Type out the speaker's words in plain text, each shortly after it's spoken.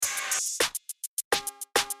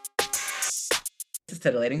This is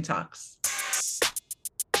Titillating Talks.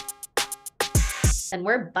 And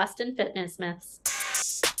we're busting fitness myths.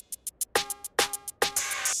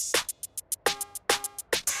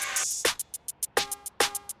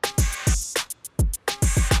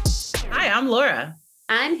 Hi, I'm Laura.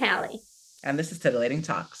 I'm Hallie. And this is Titillating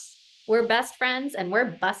Talks. We're best friends and we're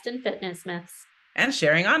busting fitness myths. And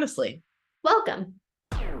sharing honestly. Welcome.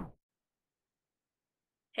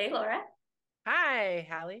 Hey, Laura. Hi,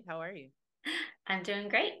 Hallie. How are you? I'm doing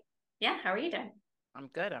great. Yeah, how are you doing? I'm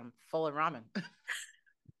good. I'm full of ramen.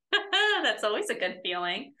 That's always a good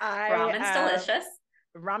feeling. Ramen's delicious.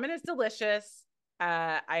 Ramen is delicious.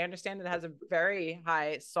 I understand it has a very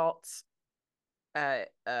high salt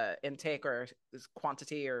intake or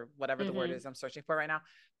quantity or whatever the word is I'm searching for right now.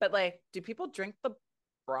 But like, do people drink the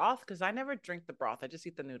broth? Because I never drink the broth. I just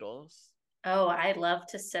eat the noodles. Oh, I love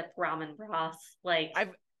to sip ramen broth.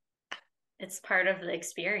 It's part of the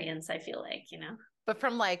experience, I feel like, But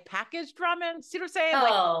from like packaged ramen, see what I'm saying?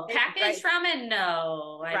 Oh, packaged ramen?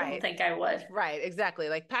 No, I don't think I would. Right, exactly.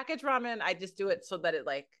 Like packaged ramen, I just do it so that it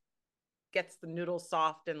like gets the noodles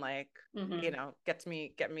soft and like, get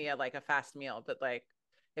me a fast meal. But like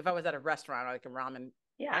if I was at a restaurant or like a ramen,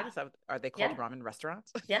 are they called ramen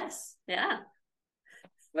restaurants? Yes. Yeah.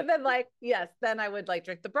 But then like, yes, then I would like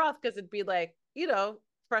drink the broth because it'd be like,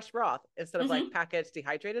 fresh broth instead of like packaged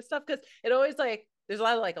dehydrated stuff. Because it always like, there's a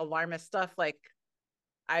lot of like alarmist stuff. Like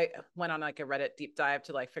I went on like a Reddit deep dive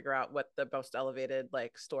to like figure out what the most elevated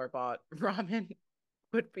like store-bought ramen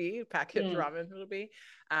would be, packaged ramen would be.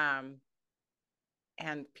 And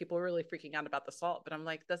people were really freaking out about the salt, but I'm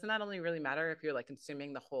like, doesn't that only really matter if you're like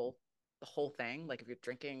consuming the whole thing? Like if you're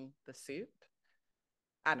drinking the soup?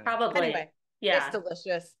 I don't know. Probably. But anyway, yeah. It's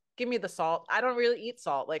delicious. Give me the salt. I don't really eat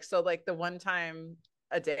salt. Like, so like the one time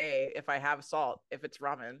a day, if I have salt, if it's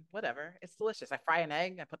ramen, whatever, it's delicious. I fry an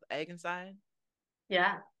egg. I put the egg inside.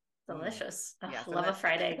 Yeah. Delicious. Yes, love a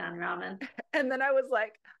fried egg on ramen. And then I was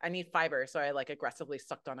like, I need fiber. So I like aggressively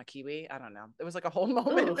sucked on a kiwi. I don't know. It was like a whole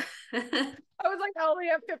moment. I was like, I only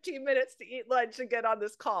have 15 minutes to eat lunch and get on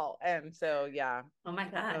this call. And so, yeah. Oh my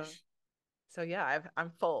gosh. So yeah,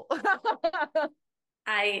 I'm full.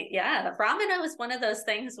 Ramen was one of those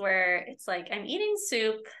things where it's like I'm eating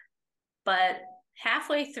soup, but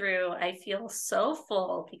halfway through I feel so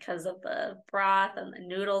full because of the broth and the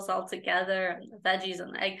noodles all together and the veggies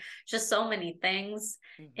and the egg, just so many things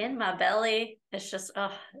in my belly. It's just,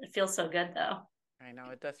 it feels so good though. I know,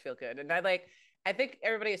 it does feel good. And I think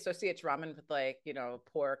everybody associates ramen with like,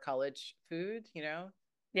 poor college food,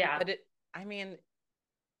 Yeah. But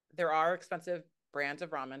there are expensive brands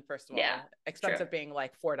of ramen, first of all. Yeah, expensive true. Being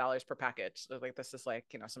like $4 per package. So like this is like,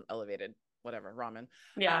 some elevated whatever ramen.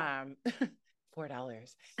 Yeah.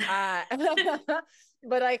 $4.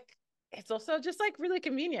 But like it's also just like really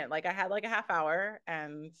convenient. Like I had like a half hour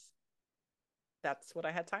and that's what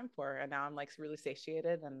I had time for. And now I'm like really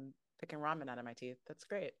satiated and picking ramen out of my teeth. That's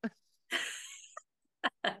great.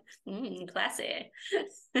 Classy.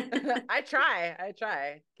 I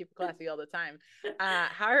try keep it classy all the time.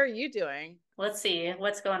 How are you doing? Let's see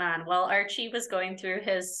what's going on. Well, Archie was going through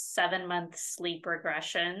his 7-month sleep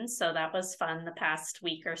regression, so that was fun the past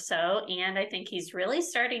week or so. And I think he's really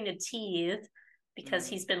starting to teeth because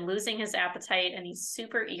he's been losing his appetite and he's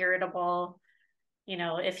super irritable.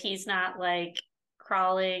 If he's not like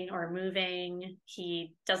crawling or moving,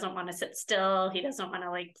 he doesn't want to sit still. He doesn't want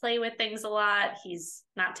to like play with things a lot. He's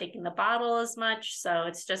not taking the bottle as much. So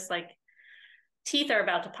it's just like teeth are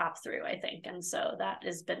about to pop through, I think. And so that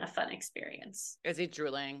has been a fun experience. Is he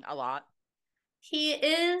drooling a lot? He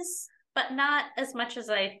is, but not as much as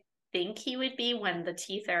I think he would be when the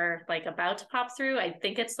teeth are like about to pop through. I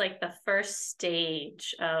think it's like the first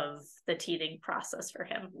stage of the teething process for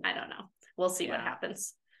him. I don't know. We'll see what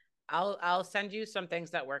happens. I'll send you some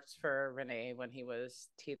things that worked for Renee when he was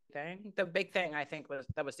teething. The big thing I think was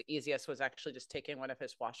the easiest was actually just taking one of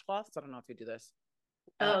his washcloths. I don't know if you do this.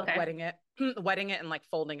 Okay. Wetting it and like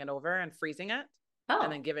folding it over and freezing it. And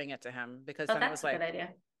then giving it to him because then it was like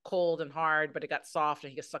cold and hard, but it got soft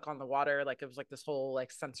and he got stuck on the water. Like it was like this whole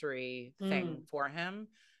like sensory thing for him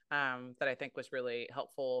that I think was really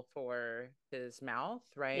helpful for his mouth.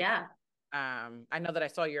 Right. Yeah. I know that I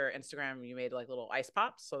saw your Instagram, you made like little ice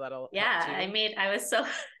pops, so that'll help too. I was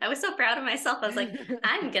so proud of myself. I was like,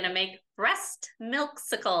 I'm gonna make breast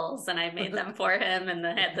milksicles, and I made them for him, and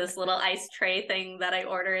I had this little ice tray thing that I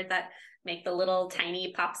ordered that make the little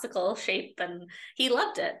tiny popsicle shape, and he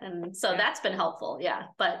loved it, and so that's been helpful.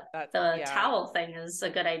 But the towel thing is a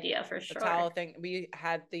good idea for sure. The towel thing, we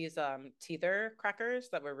had these teether crackers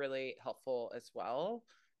that were really helpful as well.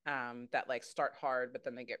 that like start hard, but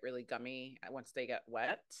then they get really gummy once they get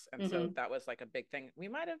wet. And so that was like a big thing. We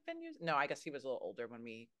might have been using, no, I guess he was a little older when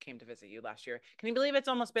we came to visit you last year. Can you believe it's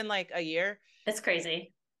almost been like a year? It's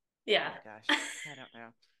crazy. Oh Yeah. my gosh. I don't know.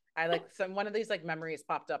 I like one of these like memories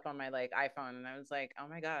popped up on my like iPhone and I was like, oh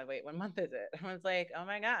my God, wait, what month is it? I was like, oh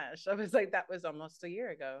my gosh. I was like, that was almost a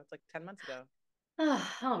year ago. It's like 10 months ago.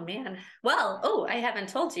 Oh man. Well, I haven't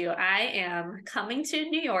told you. I am coming to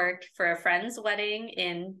New York for a friend's wedding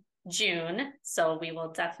in June. So we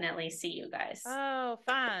will definitely see you guys. Oh,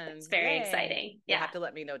 fun. It's very exciting. You'll Yeah. have to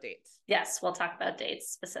let me know dates. Yes, we'll talk about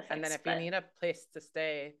dates specifics. And then if you need a place to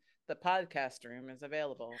stay, the podcast room is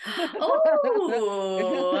available.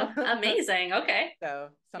 Oh, amazing. Okay. So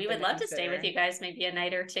we would love to stay with you guys maybe a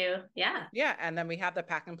night or two. Yeah. Yeah. And then we have the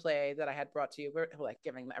pack and play that I had brought to you. We're like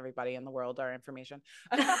giving everybody in the world our information.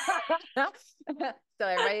 So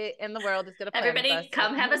everybody in the world is going to play. Everybody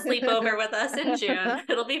come have a sleepover with us in June.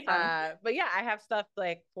 It'll be fun. But yeah, I have stuff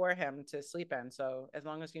like for him to sleep in. So as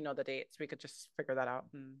long as you know the dates, we could just figure that out.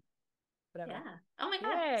 Whatever. Yeah. Oh my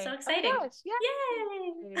God. Yay. So exciting. Oh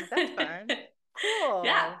Yay. That's fun. Cool.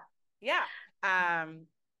 Yeah. Yeah.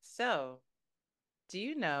 So do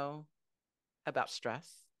you know about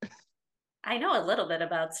stress? I know a little bit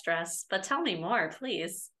about stress, but tell me more,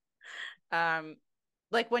 please.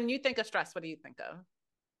 Like when you think of stress, what do you think of?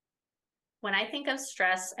 When I think of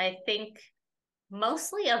stress, I think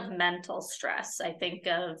mostly of mental stress. I think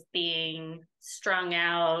of being strung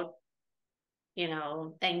out,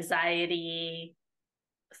 anxiety,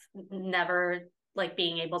 never like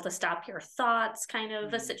being able to stop your thoughts kind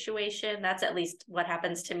of a situation. That's at least what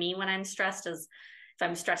happens to me when I'm stressed. Is if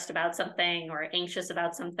I'm stressed about something or anxious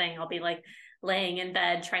about something, I'll be like laying in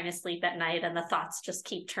bed trying to sleep at night and the thoughts just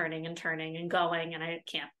keep turning and turning and going and I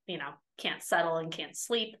can't settle and can't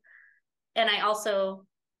sleep. And I also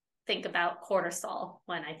think about cortisol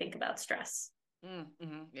when I think about stress.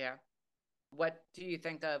 Yeah. What do you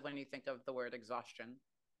think of when you think of the word exhaustion?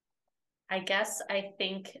 I guess I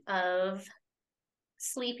think of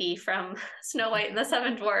Sleepy from Snow White and the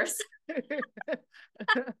Seven Dwarfs.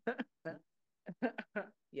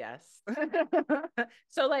 Yes.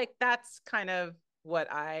 So like that's kind of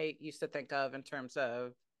what I used to think of in terms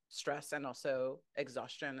of stress and also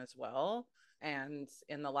exhaustion as well. And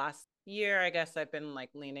in the last year, I guess I've been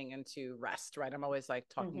like leaning into rest, right? I'm always like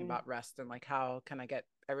talking about rest and like how can I get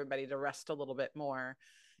everybody to rest a little bit more.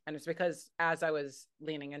 And it's because as I was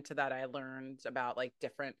leaning into that, I learned about like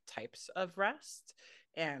different types of rest.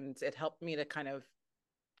 And it helped me to kind of,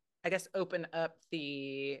 I guess, open up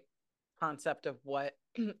the concept of what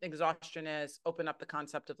exhaustion is, open up the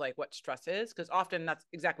concept of like what stress is. Because often that's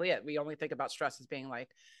exactly it. We only think about stress as being like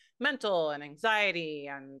mental and anxiety.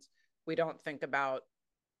 And we don't think about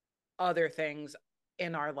other things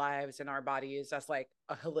in our lives, in our bodies as like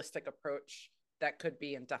a holistic approach that could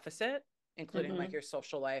be in deficit, including like your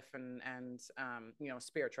social life and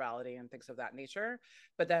spirituality and things of that nature.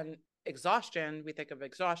 But then exhaustion, we think of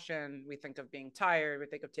being tired, we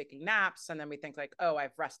think of taking naps, and then we think like, oh,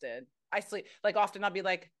 I've rested, I sleep. Like often I'll be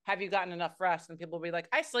like, have you gotten enough rest? And people will be like,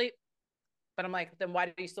 I sleep. But I'm like, then why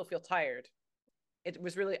do you still feel tired? It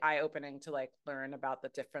was really eye-opening to like learn about the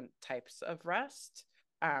different types of rest.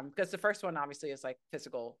 Because the first one obviously is like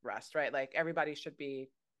physical rest, right? Like everybody should be.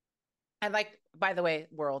 And like, by the way,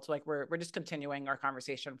 world, like we're just continuing our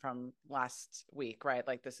conversation from last week, right?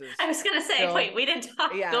 Like this is. I was gonna say, still, wait, we didn't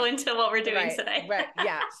go into what we're doing today. Right.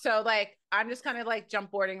 Yeah. So like, I'm just kind of like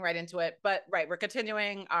jump boarding right into it. But right, we're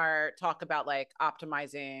continuing our talk about like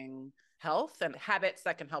optimizing health and habits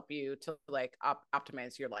that can help you to like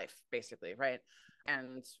optimize your life, basically, right?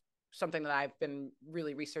 And something that I've been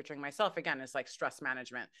really researching myself again is like stress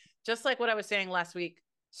management. Just like what I was saying last week,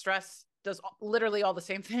 stress does literally all the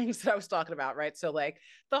same things that I was talking about, right? So like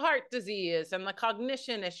the heart disease and the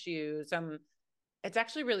cognition issues. It's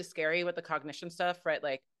actually really scary with the cognition stuff, right?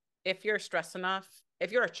 Like if you're stressed enough,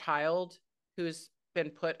 if you're a child who's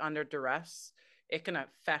been put under duress, it can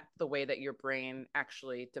affect the way that your brain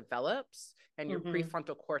actually develops and your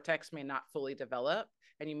prefrontal cortex may not fully develop.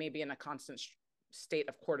 And you may be in a constant state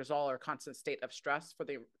of cortisol or constant state of stress for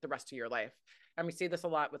the rest of your life. And we see this a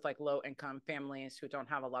lot with like low income families who don't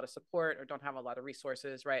have a lot of support or don't have a lot of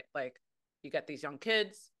resources, right? Like you get these young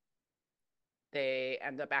kids, they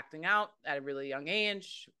end up acting out at a really young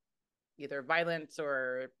age, either violence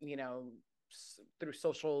or, through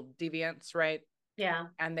social deviance, right? Yeah.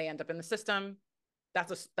 And they end up in the system.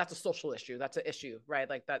 that's a social issue. That's an issue, right?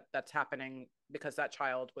 Like that's happening because that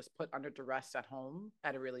child was put under duress at home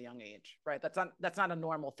at a really young age, right? That's not a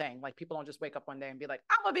normal thing. Like people don't just wake up one day and be like,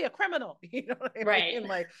 I'm gonna be a criminal. You know what I Right. mean?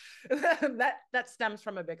 Like that stems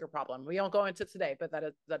from a bigger problem. We won't go into today, but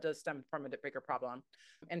that does stem from a bigger problem.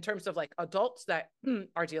 In terms of like adults that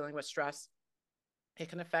are dealing with stress, it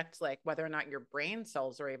can affect like whether or not your brain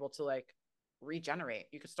cells are able to like regenerate.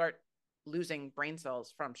 You could start losing brain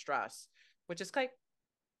cells from stress, which is like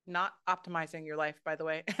not optimizing your life, by the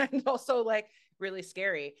way, and also like really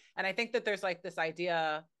scary. And I think that there's like this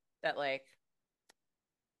idea that like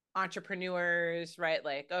entrepreneurs, right?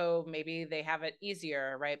 Like, oh, maybe they have it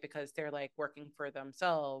easier, right? Because they're like working for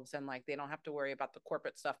themselves and like they don't have to worry about the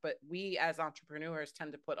corporate stuff. But we as entrepreneurs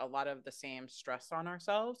tend to put a lot of the same stress on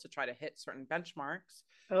ourselves to try to hit certain benchmarks.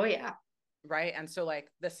 Oh, yeah. Right. And so like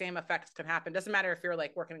the same effects can happen. Doesn't matter if you're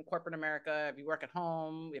like working in corporate America, if you work at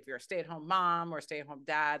home, if you're a stay-at-home mom or stay-at-home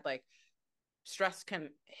dad, like stress can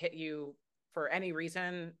hit you for any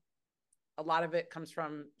reason. A lot of it comes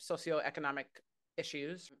from socioeconomic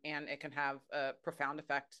issues, and it can have a profound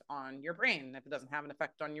effect on your brain. If it doesn't have an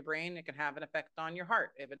effect on your brain, it can have an effect on your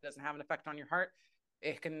heart. If it doesn't have an effect on your heart,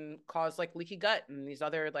 it can cause like leaky gut and these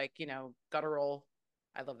other like, guttural,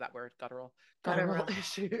 I love that word, guttural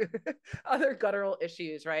issues, other guttural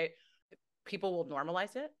issues, right? People will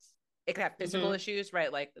normalize it. It can have physical issues,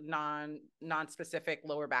 right? Like non-specific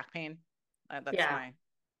lower back pain. That's Yeah.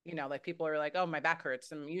 my, like people are like, oh, my back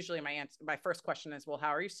hurts. And usually my first question is, well, how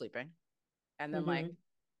are you sleeping? And then like,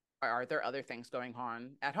 are there other things going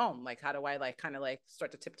on at home? Like, how do I like kind of like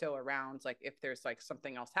start to tiptoe around like if there's like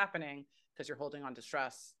something else happening because you're holding on to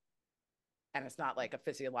stress and it's not like a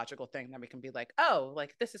physiological thing, then we can be like, oh,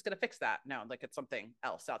 like this is going to fix that. No, like it's something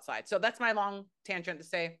else outside. So that's my long tangent to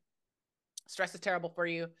say stress is terrible for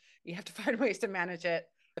you. You have to find ways to manage it.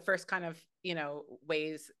 The first kind of,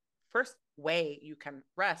 first way you can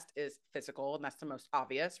rest is physical. And that's the most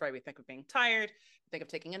obvious, right? We think of being tired, think of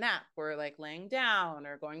taking a nap or like laying down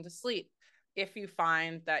or going to sleep. If you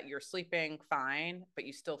find that you're sleeping fine, but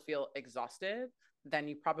you still feel exhausted, then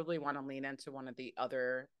you probably want to lean into one of the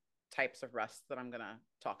other types of rest that I'm going to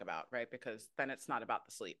talk about, right? Because then it's not about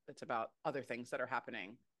the sleep, it's about other things that are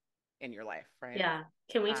happening in your life, right? Yeah.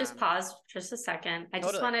 Can we just pause just a second? I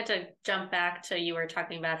just wanted to jump back to you were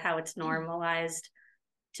talking about how it's normalized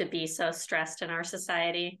to be so stressed in our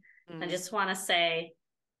society. I just want to say,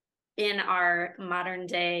 in our modern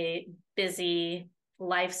day busy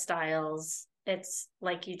lifestyles, it's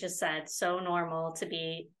like you just said, so normal to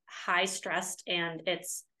be high stressed, and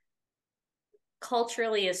it's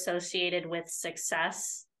culturally associated with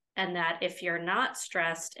success. And that if you're not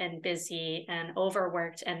stressed and busy and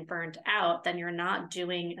overworked and burnt out, then you're not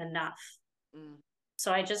doing enough.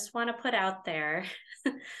 So I just want to put out there,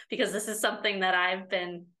 because this is something that I've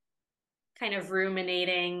been kind of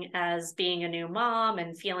ruminating as being a new mom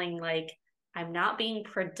and feeling like I'm not being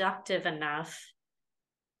productive enough.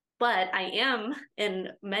 But I am in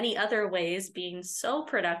many other ways being so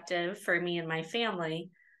productive for me and my family.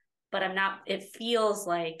 But I'm not, it feels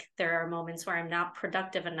like there are moments where I'm not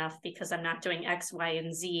productive enough because I'm not doing X, Y,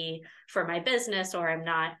 and Z for my business, or I'm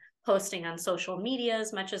not posting on social media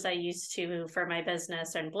as much as I used to for my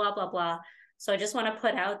business, and blah, blah, blah. So I just want to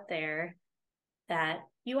put out there that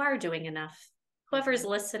you are doing enough. Whoever's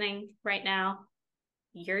listening right now,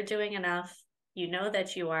 you're doing enough. You know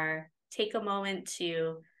that you are. Take a moment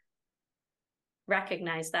to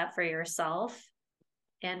recognize that for yourself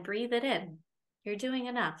and breathe it in. You're doing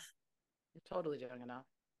enough. You're totally doing enough.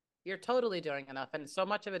 You're totally doing enough. And so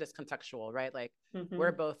much of it is contextual, right? Like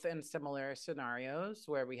we're both in similar scenarios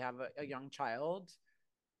where we have a young child.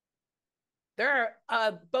 There are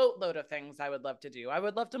a boatload of things I would love to do. I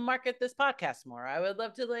would love to market this podcast more. I would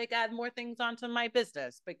love to like add more things onto my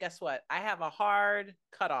business. But guess what? I have a hard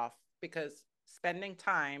cutoff because spending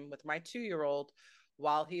time with my 2-year-old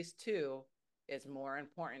while he's 2 is more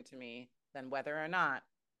important to me than whether or not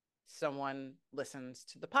someone listens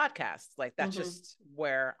to the podcast. Like that's just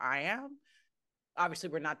where I am. Obviously,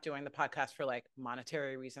 we're not doing the podcast for like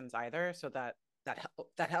monetary reasons either. So that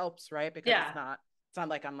helps, right? Because it's not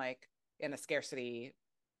like I'm like in a scarcity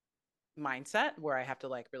mindset where I have to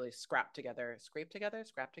like really scrape together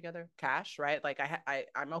cash, right? Like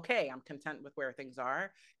I'm okay. I'm content with where things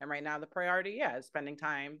are. And right now the priority, is spending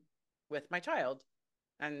time with my child.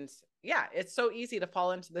 And it's so easy to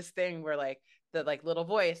fall into this thing where like the like little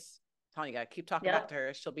voice telling you, gotta keep talking back to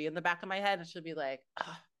her. She'll be in the back of my head and she'll be like,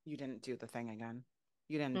 oh, you didn't do the thing again.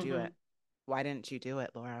 You didn't do it. Why didn't you do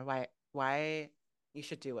it, Laura? Why you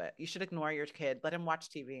should do it. You should ignore your kid. Let him watch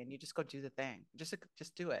TV and you just go do the thing. Just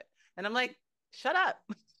do it. And I'm like, shut up.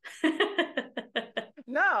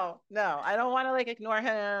 No, I don't want to like ignore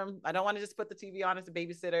him. I don't want to just put the TV on as a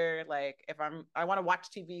babysitter. Like if I want to watch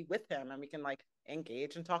TV with him and we can like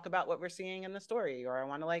engage and talk about what we're seeing in the story, or I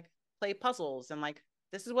want to like play puzzles and like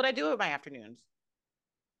this is what I do with my afternoons.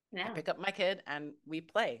 I Yeah, pick up my kid and we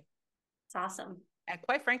play. it's awesome. And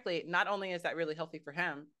quite frankly, not only is that really healthy for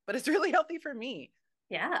him, but it's really healthy for me.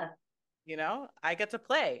 Yeah. You know, I get to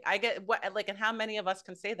play. I get what like, and how many of us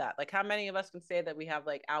can say that? Like, how many of us can say that we have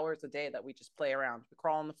like hours a day that we just play around? We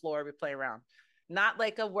crawl on the floor, we play around. Not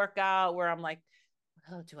like a workout where I'm like,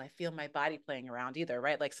 oh, do I feel my body playing around either?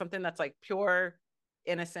 Right? Like something that's like pure,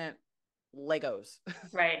 innocent Legos.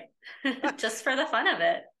 Right. Just for the fun of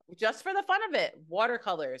it. Just for the fun of it.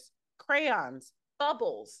 Watercolors, crayons,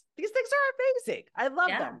 bubbles. These things are amazing. I love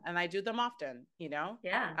Yeah. them and I do them often, you know?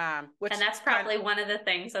 Yeah. Which And that's kind probably one of the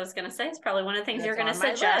things I was going to say. It's probably one of the things you're that's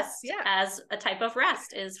going to on my list. suggest Yeah. as a type of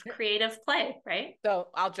rest is creative play, right? So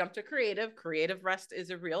I'll jump to creative. Creative rest is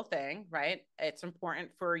a real thing, right? It's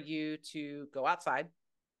important for you to go outside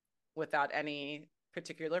without any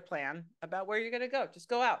particular plan about where you're going to go. Just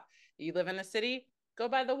go out. You live in a city, go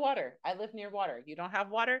by the water. I live near water. You don't have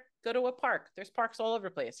water, go to a park. There's parks all over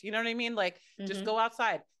the place. You know what I mean? Like just go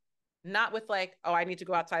outside. Not with like, oh, I need to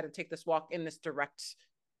go outside and take this walk in this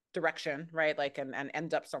direction, right? Like and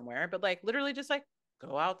end up somewhere, but like literally just like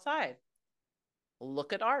go outside.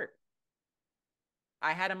 Look at art.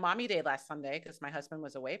 I had a mommy day last Sunday because my husband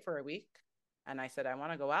was away for a week. And I said, I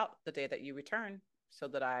want to go out the day that you return so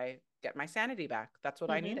that I get my sanity back. That's what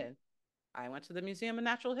I Mm-hmm. needed. I went to the Museum of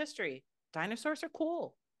Natural History. Dinosaurs are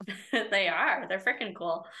cool. They are. They're freaking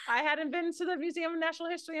cool. I hadn't been to the Museum of Natural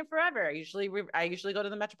History in forever. I usually go to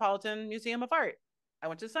the Metropolitan Museum of Art. I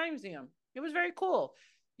went to the Science Museum. It was very cool.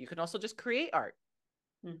 You can also just create art,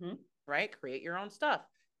 Mm-hmm. right? Create your own stuff.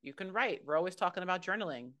 You can write. We're always talking about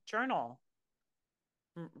journaling. Journal,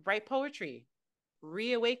 write poetry,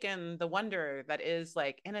 reawaken the wonder that is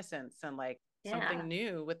like innocence and like Yeah, something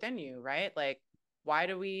new within you, right? Like why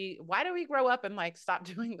do we grow up and like stop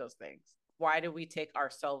doing those things? Why do we take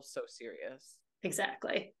ourselves so serious?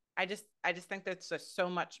 exactly. I just think there's just so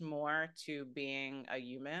much more to being a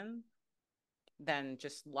human than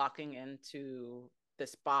just locking into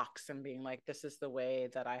this box and being like, this is the way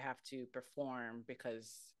that I have to perform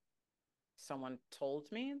because someone told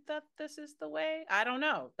me that this is the way. I don't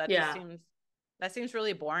know. Yeah. That seems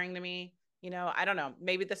really boring to me. You know, I don't know.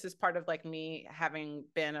 Maybe this is part of like me having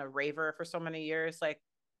been a raver for so many years. Like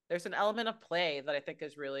there's an element of play that I think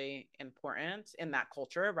is really important in that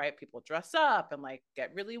culture, right? People dress up and like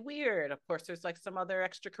get really weird. Of course, there's like some other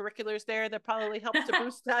extracurriculars there that probably helps to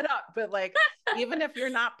boost that up. But like, even if you're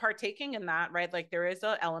not partaking in that, right? Like there is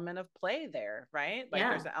an element of play there, right? Like Yeah.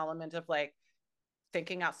 there's an element of like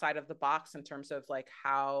thinking outside of the box in terms of like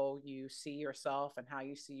how you see yourself and how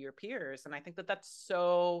you see your peers. And I think that that's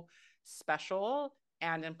so special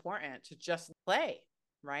and important to just play,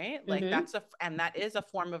 right? Like Mm-hmm. and that is a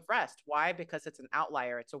form of rest. Why? Because it's an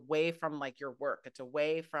outlier. It's away from like your work. It's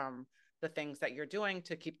away from the things that you're doing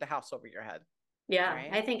to keep the house over your head, Yeah. right?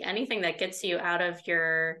 I think anything that gets you out of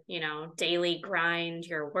your, daily grind,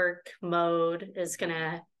 your work mode is going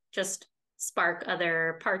Mm-hmm. to just spark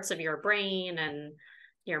other parts of your brain and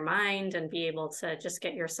your mind and be able to just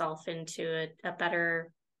get yourself into a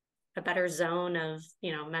better zone of,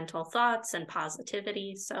 mental thoughts and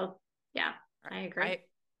positivity. So, yeah, I agree. I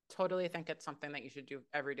totally think it's something that you should do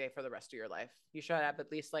every day for the rest of your life. You should have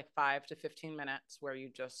at least like 5 to 15 minutes where you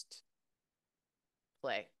just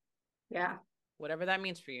play, Yeah. whatever that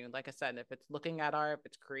means for you. Like I said, if it's looking at art, if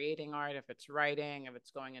it's creating art, if it's writing, if it's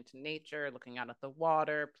going into nature, looking out at the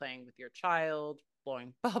water, playing with your child,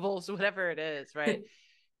 blowing bubbles, whatever it is, right?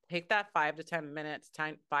 Take that 5 to 10 minutes,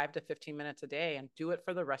 5 to 15 minutes a day and do it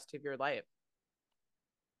for the rest of your life.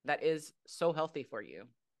 That is so healthy for you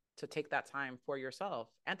to take that time for yourself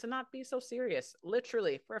and to not be so serious,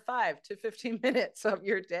 literally for 5 to 15 minutes of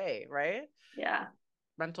your day, right? Yeah.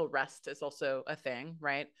 Mental rest is also a thing,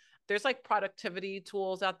 right? There's like productivity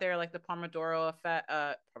tools out there like the Pomodoro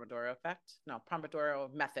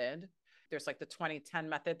method. There's like the 20-10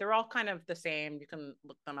 method. They're all kind of the same. You can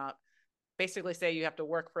look them up. Basically say you have to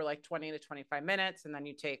work for like 20 to 25 minutes and then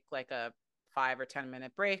you take like a 5 or 10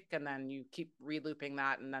 minute break and then you keep relooping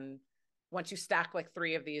that. And then once you stack like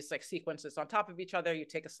three of these like sequences on top of each other, you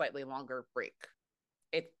take a slightly longer break.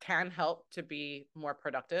 It can help to be more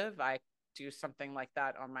productive. I do something like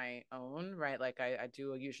that on my own, right? Like I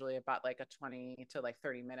do usually about like a 20 to like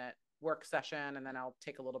 30-minute work session and then I'll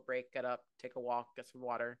take a little break, get up, take a walk, get some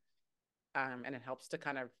water. And it helps to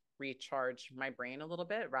kind of recharge my brain a little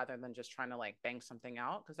bit rather than just trying to like bang something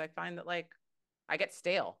out. Cause I find that like I get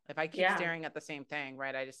stale if I keep Yeah. staring at the same thing,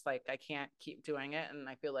 right? I just like, I can't keep doing it. And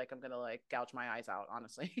I feel like I'm going to like gouge my eyes out,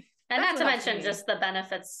 honestly. And That's not what to helps mention me. just the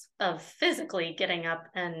benefits of physically getting up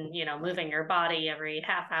and, Right. moving your body every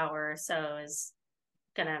half hour or so is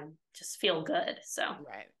gonna just feel good. So,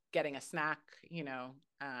 Right. Getting a snack,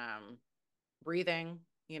 breathing,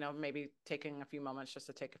 maybe taking a few moments just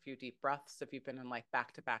to take a few deep breaths if you've been in like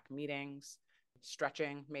back to back meetings,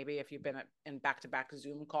 stretching, maybe if you've been in back to back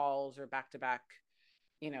Zoom calls or back to back,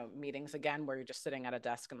 meetings again, where you're just sitting at a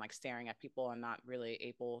desk and like staring at people and not really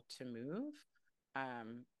able to move.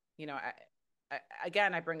 Um,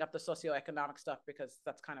 again, I bring up the socioeconomic stuff because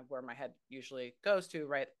that's kind of where my head usually goes to,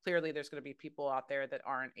 right? Clearly, there's going to be people out there that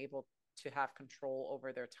aren't able to have control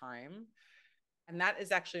over their time. And that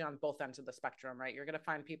is actually on both ends of the spectrum, right? You're going to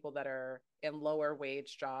find people that are in lower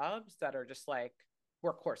wage jobs that are just like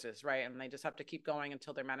workhorses, right? And they just have to keep going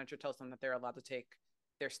until their manager tells them that they're allowed to take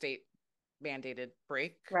their state mandated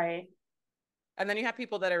break. right. And then you have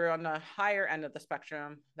people that are on the higher end of the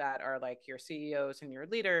spectrum that are like your CEOs and your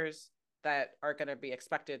leaders that are going to be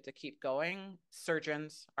expected to keep going.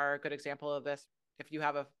 Surgeons are a good example of this. If you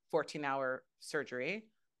have a 14-hour surgery,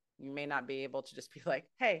 you may not be able to just be like,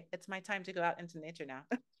 hey, it's my time to go out into nature now.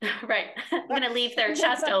 Right. I'm going to leave their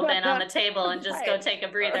chest open on the table and just go Right. take a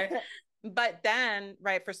breather. But then,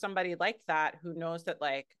 right, for somebody like that who knows that,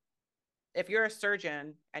 like, if you're a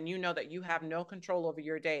surgeon and you know that you have no control over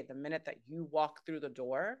your day the minute that you walk through the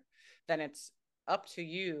door, then it's up to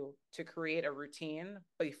you to create a routine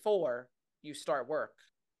before you start work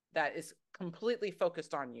that is completely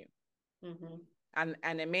focused on you. Mm-hmm.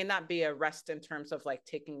 And it may not be a rest in terms of like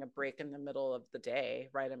taking a break in the middle of the day,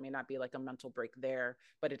 right? It may not be like a mental break there,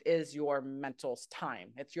 but it is your mental time.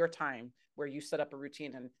 It's your time where you set up a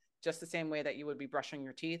routine. And just the same way that you would be brushing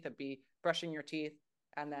your teeth, it'd be brushing your teeth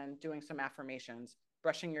and then doing some affirmations,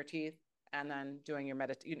 brushing your teeth and then doing your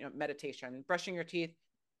meditation, brushing your teeth,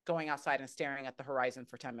 going outside and staring at the horizon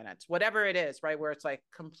for 10 minutes, whatever it is, right? Where it's like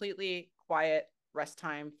completely quiet rest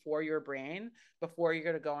time for your brain before you're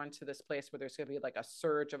going to go into this place where there's going to be like a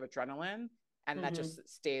surge of adrenaline and that just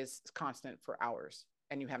stays constant for hours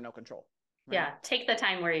and you have no control. Right? Yeah. Take the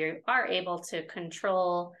time where you are able to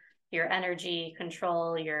control your energy,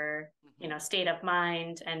 control your, state of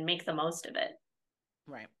mind and make the most of it.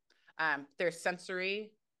 Right. There's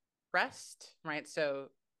sensory rest, right? So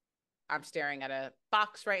I'm staring at a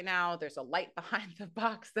box right now. There's a light behind the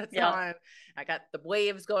box that's on. I got the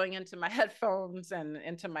waves going into my headphones and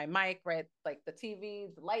into my mic, right? Like the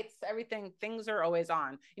TV, the lights, everything, things are always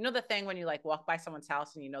on. You know, the thing when you like walk by someone's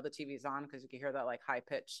house and you know the TV's on because you can hear that like high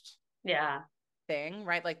pitched thing,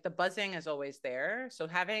 right? Like the buzzing is always there. So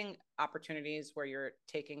having opportunities where you're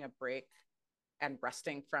taking a break and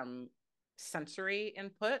resting from sensory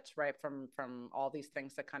input, right? From all these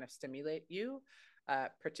things that kind of stimulate you,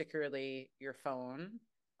 particularly your phone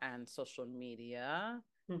and social media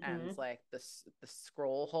and like the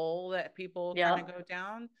scroll hole that people kind of go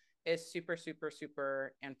down is super, super,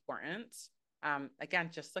 super important. Again,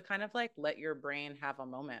 just to kind of like let your brain have a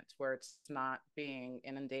moment where it's not being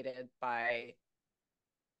inundated by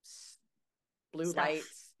blue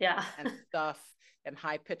lights and stuff and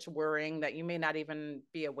high pitch whirring that you may not even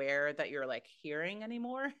be aware that you're like hearing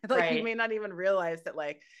anymore. Like you may not even realize that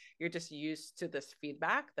like you're just used to this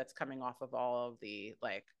feedback that's coming off of all of the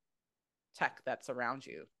like tech that's around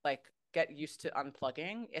you. Like get used to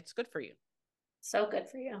unplugging. It's good for you. So good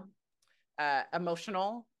for you.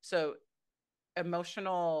 Emotional. So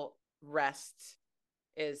emotional rest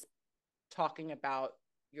is talking about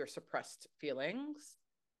your suppressed feelings.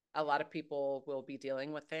 A lot of people will be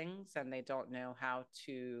dealing with things and they don't know how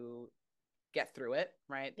to get through it,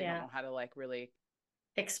 right? They don't know how to like really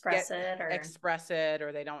express it,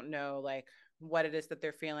 or they don't know like what it is that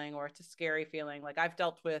they're feeling, or it's a scary feeling. Like I've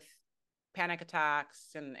dealt with panic attacks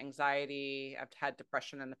and anxiety. I've had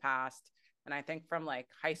depression in the past. And I think from like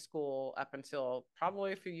high school up until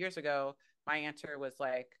probably a few years ago, my answer was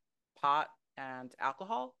like pot and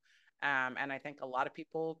alcohol. And I think a lot of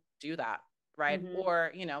people do that, right?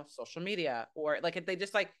 Or, social media, or like they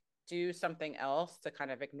just like do something else to kind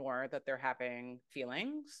of ignore that they're having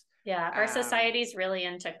feelings. Yeah, our society's really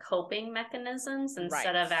into coping mechanisms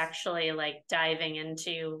instead of actually like diving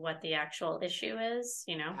into what the actual issue is,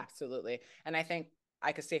 Absolutely. And I think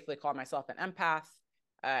I could safely call myself an empath.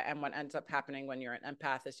 And what ends up happening when you're an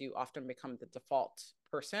empath is you often become the default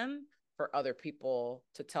person for other people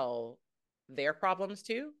to tell their problems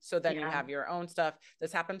to. So then you have your own stuff.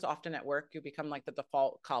 This happens often at work. You become like the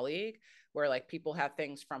default colleague where like people have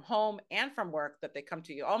things from home and from work that they come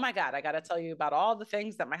to you. Oh my God, I got to tell you about all the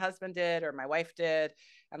things that my husband did or my wife did.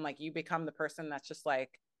 And like you become the person that's just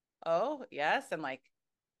like oh, yes. And like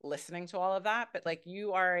listening to all of that. But like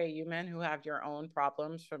you are a human who have your own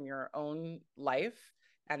problems from your own life.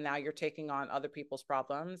 And now you're taking on other people's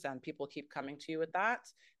problems and people keep coming to you with that.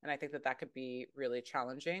 And I think that that could be really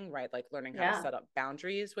challenging, right? Like learning how to Yeah. set up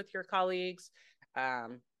boundaries with your colleagues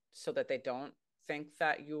so that they don't think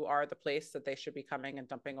that you are the place that they should be coming and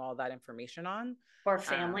dumping all that information on. Or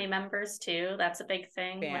family members too. That's a big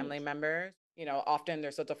thing. Family Like, members, often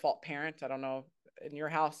there's a default parent. I don't know in your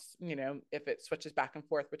house, if it switches back and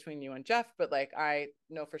forth between you and Jeff, but like I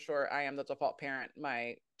know for sure I am the default parent.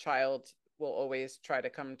 My child will always try to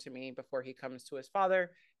come to me before he comes to his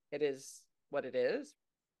father. It is what it is.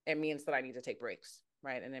 It means that I need to take breaks,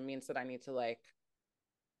 right? And it means that I need to like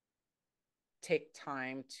take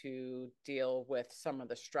time to deal with some of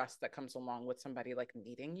the stress that comes along with somebody like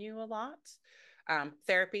needing you a lot.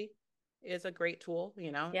 Therapy is a great tool.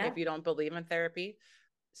 yeah. If you don't believe in therapy,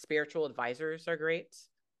 spiritual advisors are great.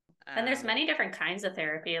 And there's um, many different kinds of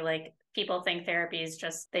therapy. Like people think therapy is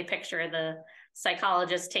just they picture the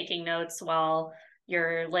psychologist taking notes while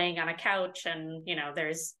you're laying on a couch and,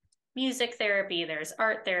 there's music therapy, there's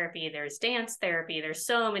art therapy, there's dance therapy. There's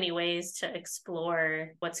so many ways to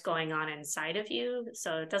explore what's going on inside of you.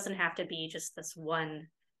 So it doesn't have to be just this one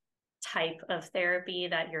type of therapy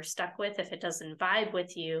that you're stuck with. If it doesn't vibe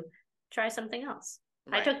with you, try something else.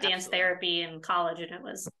 I right, took dance absolutely. therapy in college and it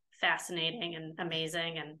was fascinating and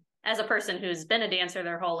amazing. And as a person who's been a dancer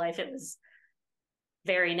their whole life, it was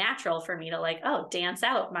very natural for me to like, oh, dance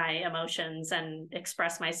out my emotions and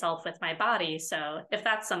express myself with my body. So if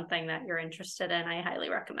that's something that you're interested in, I highly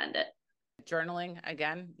recommend it. Journaling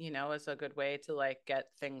again, is a good way to like get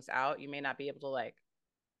things out. You may not be able to like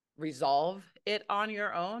resolve it on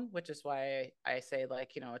your own, which is why I say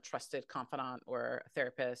like, a trusted confidant or a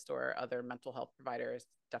therapist or other mental health provider is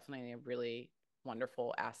definitely a really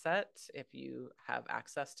wonderful asset if you have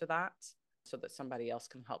access to that so that somebody else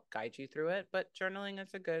can help guide you through it. But journaling is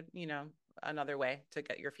a good, another way to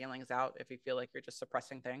get your feelings out if you feel like you're just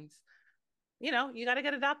suppressing things. You got to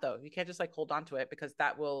get it out though. You can't just like hold on to it because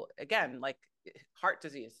that will again like heart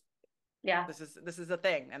disease. Yeah. This is a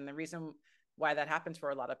thing, and the reason why that happens for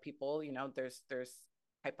a lot of people, there's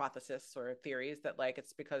hypothesis or theories that like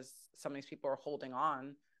it's because some of these people are holding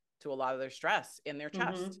on to a lot of their stress in their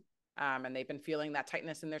chest. Mm-hmm. And they've been feeling that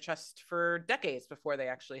tightness in their chest for decades before they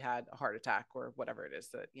actually had a heart attack or whatever it is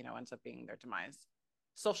that ends up being their demise.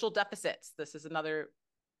 Social deficits. This is another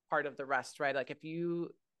part of the rest, right? Like if you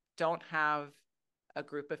don't have a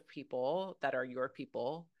group of people that are your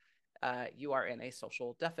people, you are in a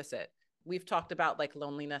social deficit. We've talked about like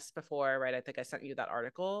loneliness before, right? I think I sent you that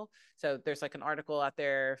article. So there's like an article out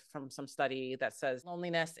there from some study that says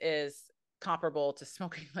loneliness is comparable to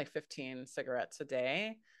smoking like 15 cigarettes a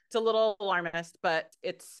day. It's a little alarmist, but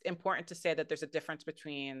it's important to say that there's a difference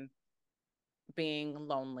between being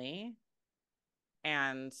lonely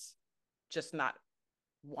and just not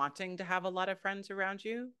wanting to have a lot of friends around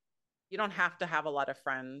you. You don't have to have a lot of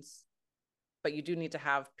friends, but you do need to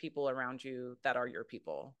have people around you that are your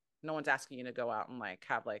people. No one's asking you to go out and like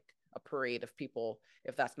have like a parade of people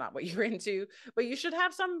if that's not what you're into, but you should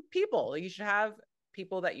have some people. You should have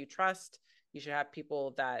people that you trust. You should have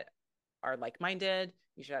people that are like-minded.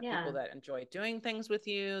 You should have people Yeah. that enjoy doing things with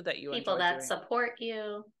you, that you People enjoy that doing. support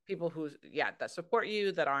you. People who, yeah, that support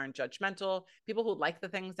you, that aren't judgmental, people who like the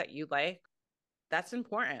things that you like. That's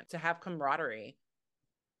important to have camaraderie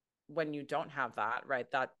when you don't have that, right?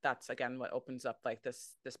 That's again what opens up like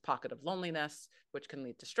this pocket of loneliness, which can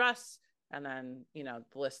lead to stress. And then the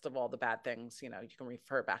list of all the bad things, you can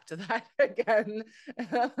refer back to that again.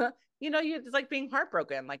 It's like being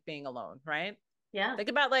heartbroken, like being alone, right? Yeah. Think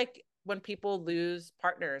about like when people lose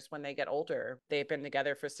partners when they get older, they've been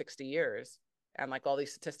together for 60 years, and like all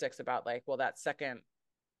these statistics about like, well, that second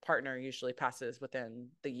partner usually passes within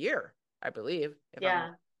the year, I believe, if I'm Yeah.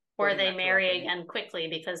 Or quoting they that marry correctly. again quickly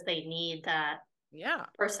because they need that Yeah,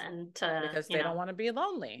 person to, because they don't want to be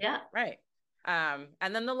lonely. yeah. Right. And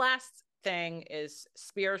then the last thing is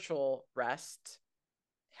spiritual rest.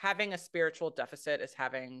 Having a spiritual deficit is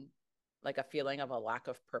having like a feeling of a lack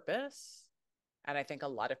of purpose. And I think a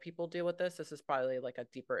lot of people deal with this. This is probably like a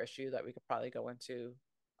deeper issue that we could probably go into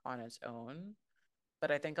on its own.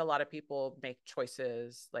 But I think a lot of people make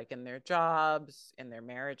choices like in their jobs, in their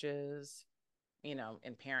marriages, in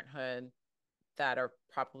parenthood that are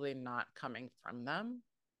probably not coming from them.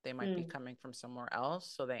 They might be Mm. coming from somewhere else.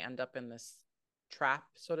 So they end up in this trap,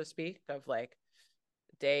 so to speak, of like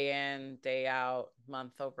day in, day out,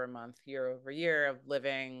 month over month, year over year of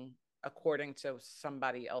living according to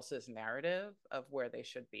somebody else's narrative of where they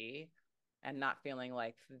should be and not feeling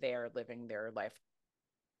like they're living their life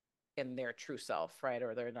in their true self, right?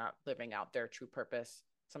 Or they're not living out their true purpose.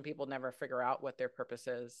 Some people never figure out what their purpose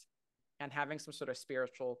is. And having some sort of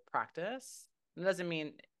spiritual practice, it doesn't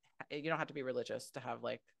mean you don't have to be religious to have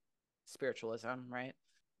like spiritualism, right?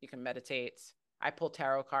 You can meditate. I pull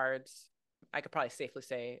tarot cards. I could probably safely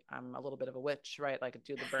say I'm a little bit of a witch, right? Like I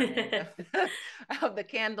do the burning of the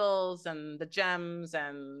candles and the gems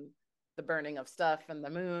and the burning of stuff and the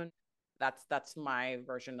moon. That's my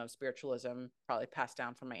version of spiritualism, probably passed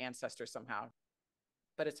down from my ancestors somehow.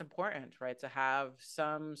 But it's important, right, to have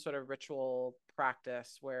some sort of ritual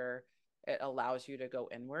practice where it allows you to go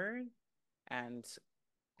inward and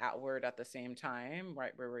outward at the same time,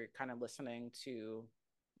 right? Where we're kind of listening to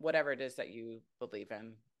whatever it is that you believe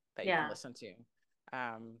in, that you can Yeah. listen to,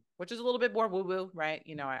 which is a little bit more woo woo, right?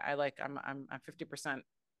 You know, I like I'm 50%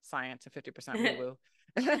 science and 50% woo woo.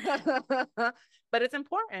 But it's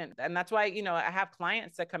important. And that's why, you know, I have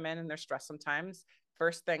clients that come in and they're stressed sometimes.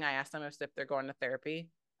 First thing I ask them is if they're going to therapy.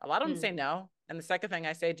 A lot of them say no. And the second thing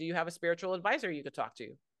I say, do you have a spiritual advisor you could talk to?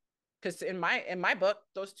 Because in my book,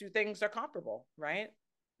 those two things are comparable, right?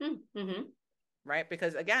 Mm-hmm. Right,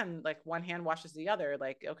 because again, like one hand washes the other.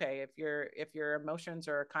 Like, okay, if your emotions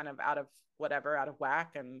are kind of out of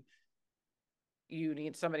whack, and you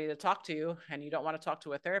need somebody to talk to and you don't want to talk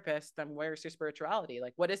to a therapist, then where's your spirituality?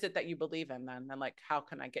 Like, what is it that you believe in then? And like, how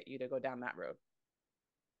can I get you to go down that road?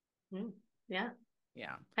 Yeah,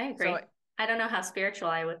 Yeah. I agree. So I don't know how spiritual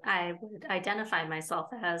I would identify myself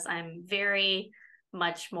as. I'm very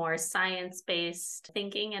much more science-based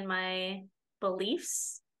thinking in my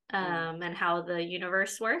beliefs, and how the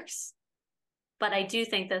universe works. But I do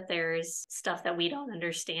think that there's stuff that we don't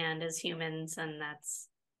understand as humans, and that's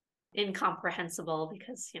incomprehensible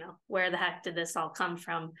because, where the heck did this all come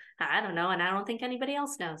from? I don't know, and I don't think anybody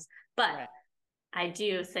else knows. But right. I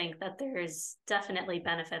do think that there's definitely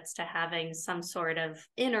benefits to having some sort of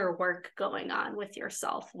inner work going on with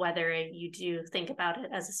yourself, whether you do think about it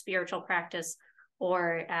as a spiritual practice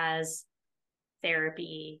or as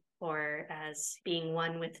therapy or as being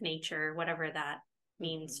one with nature, whatever that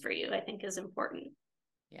means Mm-hmm. for you, I think is important.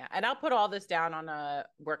 Yeah, and I'll put all this down on a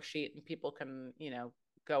worksheet, and people can,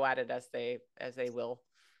 go at it as they will,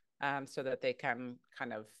 so that they can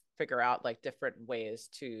kind of figure out like different ways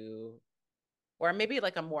to, or maybe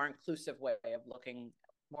like a more inclusive way of looking,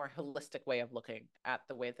 more holistic way of looking at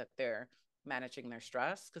the way that they're managing their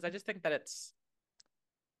stress. Because I just think that it's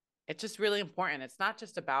just really important. It's not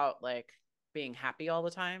just about like being happy all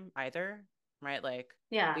the time either, right? Like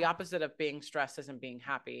Yeah. the opposite of being stressed isn't being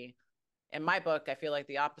happy. In my book, I feel like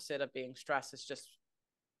the opposite of being stressed is just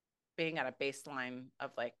being at a baseline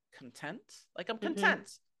of like content. Like I'm Mm-hmm.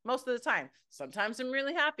 content most of the time. Sometimes I'm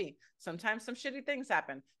really happy. Sometimes some shitty things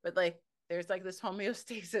happen, but like there's like this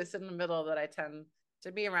homeostasis in the middle that I tend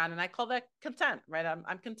to be around, and I call that content, right?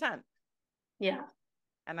 I'm content. Yeah,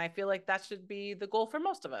 And I feel like that should be the goal for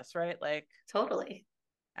most of us, right? Like, totally.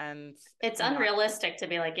 and It's unrealistic to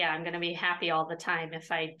be like, yeah, I'm going to be happy all the time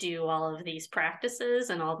if I do all of these practices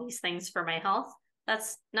and all these things for my health.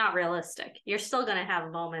 That's not realistic. You're still going to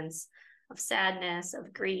have moments of sadness,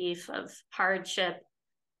 of grief, of hardship.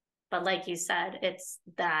 But like you said, it's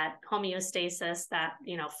that homeostasis, that,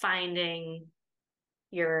 finding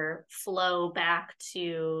your flow back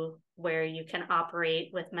to where you can operate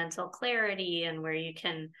with mental clarity and where you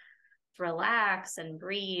can relax and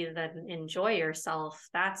breathe and enjoy yourself.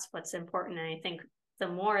 That's what's important. And I think the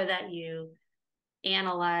more that you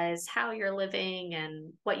analyze how you're living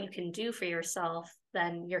and what you can do for yourself,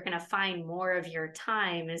 then you're going to find more of your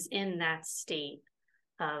time is in that state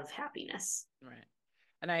of happiness. right.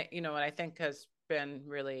 And what I think has been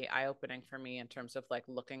really eye opening for me in terms of like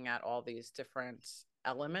looking at all these different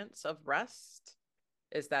elements of rest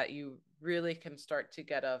is that you really can start to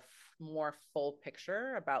get a more full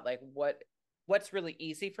picture about like what's really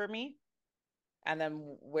easy for me, and then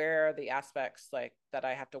where are the aspects like that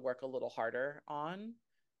I have to work a little harder on.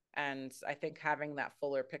 And I think having that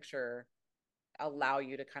fuller picture allow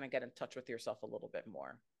you to kind of get in touch with yourself a little bit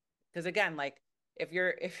more. Because again, like if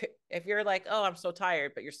you're like, oh, I'm so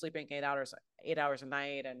tired, but you're sleeping 8 hours a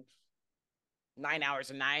night and 9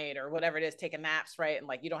 hours a night or whatever it is, taking naps, right? And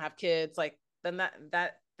like you don't have kids, like then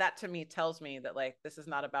that to me tells me that like this is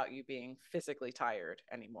not about you being physically tired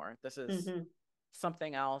anymore. This is Mm-hmm.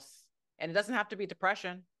 something else. And it doesn't have to be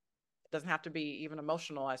depression. It doesn't have to be even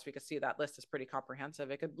emotional, as we could see that list is pretty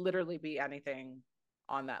comprehensive. It could literally be anything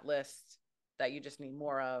on that list that you just need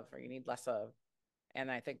more of or you need less of.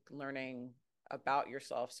 And I think learning about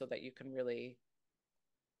yourself so that you can really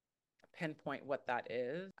pinpoint what that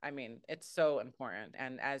is. I mean, it's so important.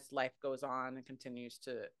 And as life goes on and continues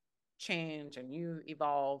to change and you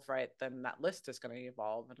evolve, right, then that list is going to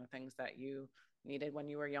evolve. And the things that you needed when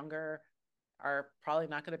you were younger are probably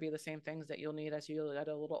not going to be the same things that you'll need as you get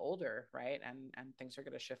a little older, right? And things are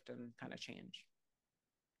going to shift and kind of change.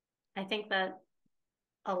 I think that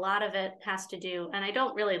a lot of it has to do, and I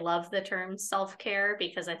don't really love the term self-care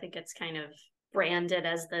because I think it's kind of branded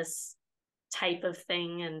as this type of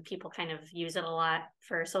thing and people kind of use it a lot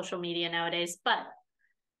for social media nowadays. But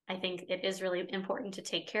I think it is really important to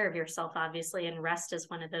take care of yourself, obviously, and rest is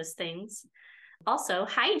one of those things. Also,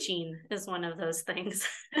 hygiene is one of those things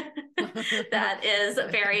that is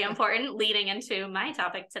very important, leading into my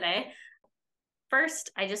topic today.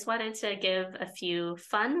 First, I just wanted to give a few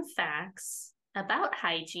fun facts about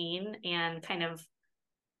hygiene and kind of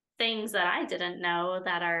things that I didn't know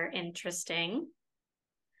that are interesting.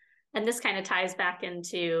 And this kind of ties back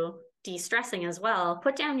into de-stressing as well.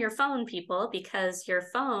 Put down your phone, people, because your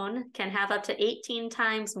phone can have up to 18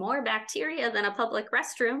 times more bacteria than a public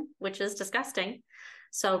restroom, which is disgusting.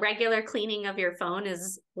 So regular cleaning of your phone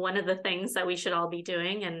is one of the things that we should all be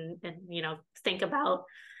doing and think about.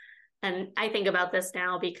 And I think about this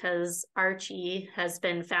now because Archie has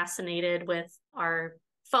been fascinated with our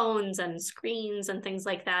phones and screens and things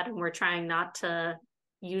like that. And we're trying not to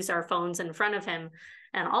use our phones in front of him.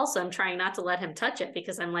 And also I'm trying not to let him touch it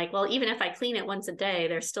because I'm like, well, even if I clean it once a day,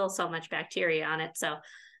 there's still so much bacteria on it. So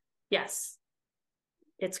yes,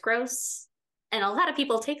 it's gross. And a lot of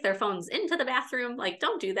people take their phones into the bathroom. Like,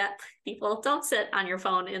 don't do that, people. Don't sit on your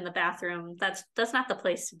phone in the bathroom. That's not the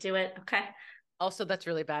place to do it. Okay. Also, that's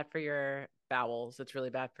really bad for your bowels. It's really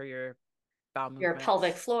bad for your bowel your movements.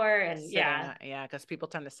 pelvic floor and because people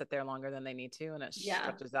tend to sit there longer than they need to, and it Yeah.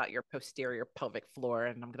 stretches out your posterior pelvic floor.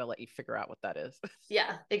 And I'm gonna let you figure out what that is.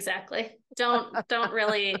 Yeah, exactly. Don't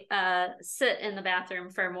really sit in the bathroom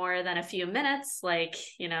for more than a few minutes. Like,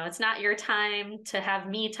 it's not your time to have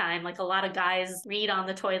me time. Like a lot of guys read on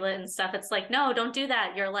the toilet and stuff. It's like, no, don't do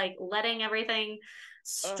that. You're like letting everything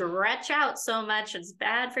stretch out so much. It's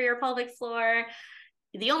bad for your pelvic floor.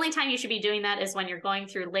 The only time you should be doing that is when you're going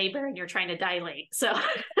through labor and you're trying to dilate. So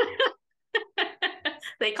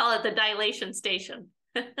they call it the dilation station.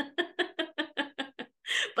 But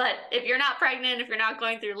if you're not pregnant, if you're not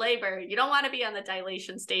going through labor, you don't want to be on the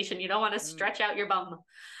dilation station. You don't want to stretch out your bum.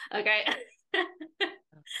 Okay. Oh,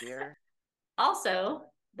 dear. Also,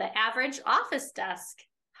 the average office desk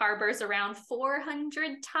harbors around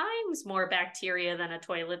 400 times more bacteria than a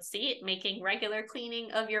toilet seat, making regular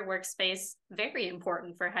cleaning of your workspace very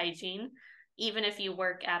important for hygiene. Even if you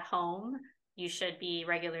work at home, you should be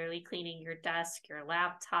regularly cleaning your desk, your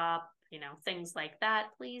laptop, things like that.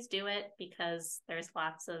 Please do it because there's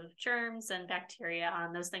lots of germs and bacteria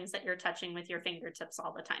on those things that you're touching with your fingertips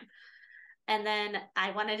all the time. And then I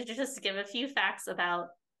wanted to just give a few facts about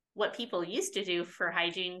what people used to do for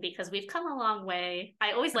hygiene because we've come a long way.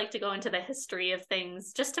 I always like to go into the history of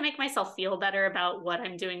things just to make myself feel better about what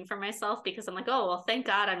I'm doing for myself because I'm like, oh, well, thank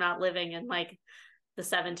God I'm not living in like the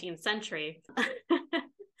 17th century.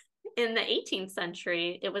 In the 18th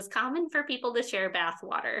century, it was common for people to share bath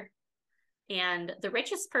water. And the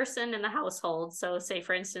richest person in the household, so say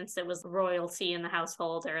for instance, it was royalty in the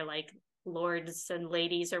household or like lords and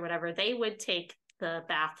ladies or whatever, they would take the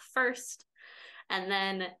bath first and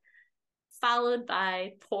then followed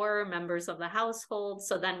by poorer members of the household.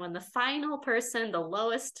 So then when the final person, the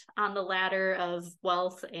lowest on the ladder of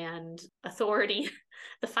wealth and authority,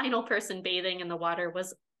 the final person bathing in the water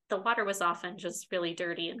was often just really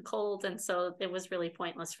dirty and cold. And so it was really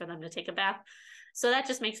pointless for them to take a bath. So that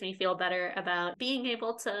just makes me feel better about being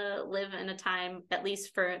able to live in a time, at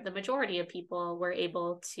least for the majority of people, were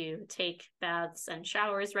able to take baths and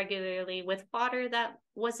showers regularly with water that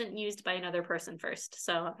wasn't used by another person first.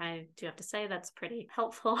 So I do have to say that's pretty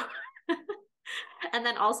helpful. And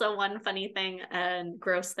then also one funny thing and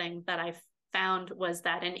gross thing that I found was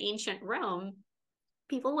that in ancient Rome,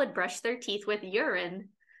 people would brush their teeth with urine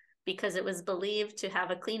because it was believed to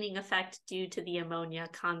have a cleaning effect due to the ammonia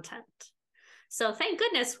content. So thank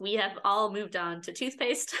goodness we have all moved on to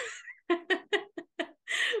toothpaste.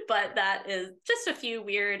 But that is just a few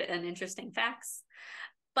weird and interesting facts.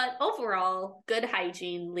 But overall, good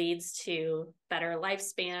hygiene leads to better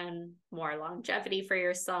lifespan, more longevity for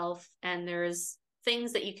yourself. And there's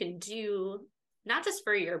things that you can do, not just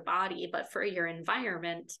for your body, but for your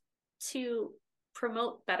environment to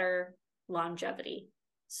promote better longevity.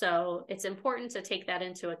 So it's important to take that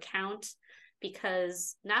into account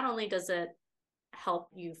because not only does it help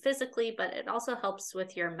you physically, but it also helps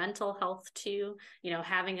with your mental health too.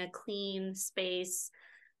 Having a clean space,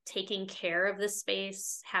 taking care of the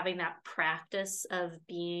space, having that practice of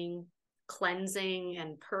being cleansing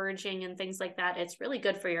and purging and things like that. It's really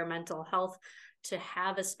good for your mental health to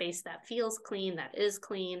have a space that feels clean, that is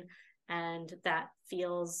clean, and that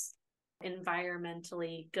feels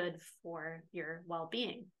environmentally good for your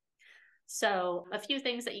well-being. So a few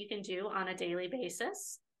things that you can do on a daily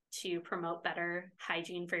basis to promote better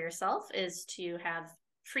hygiene for yourself is to have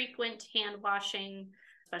frequent hand washing,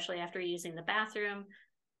 especially after using the bathroom.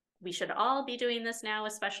 We should all be doing this now,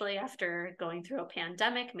 especially after going through a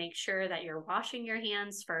pandemic. Make sure that you're washing your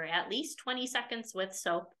hands for at least 20 seconds with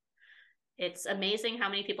soap. It's amazing how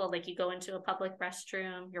many people, like, you go into a public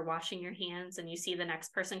restroom, you're washing your hands, and you see the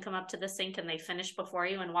next person come up to the sink and they finish before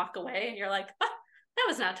you and walk away, and you're like, ah, that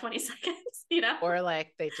was not 20 seconds, you know? Or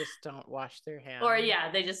like they just don't wash their hands. Or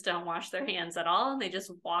yeah, they just don't wash their hands at all, and they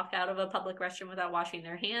just walk out of a public restroom without washing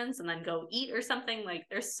their hands and then go eat or something. Like,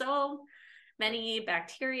 there's so many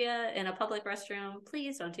bacteria in a public restroom.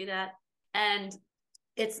 Please don't do that. And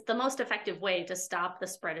it's the most effective way to stop the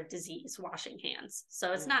spread of disease, washing hands.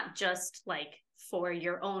 So it's not just like for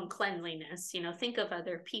your own cleanliness, you know, think of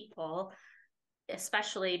other people,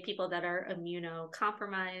 especially people that are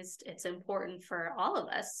immunocompromised. It's important for all of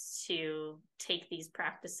us to take these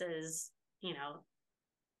practices, you know,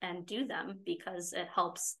 and do them, because it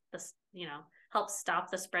helps us, you know, helps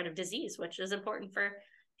stop the spread of disease, which is important for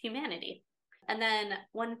humanity. And then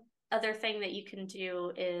one other thing that you can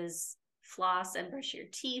do is floss and brush your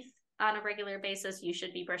teeth on a regular basis. You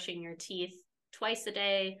should be brushing your teeth twice a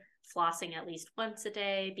day, flossing at least once a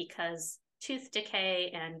day, because tooth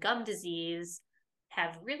decay and gum disease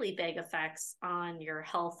have really big effects on your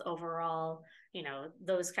health overall. You know,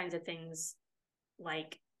 those kinds of things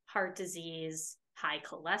like heart disease, high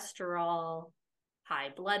cholesterol, high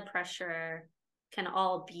blood pressure can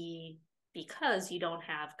all be because you don't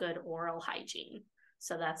have good oral hygiene.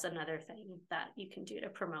 So that's another thing that you can do to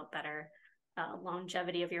promote better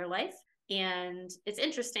longevity of your life. And it's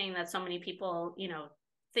interesting that so many people, you know,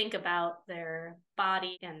 think about their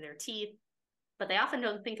body and their teeth, but they often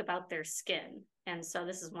don't think about their skin. And so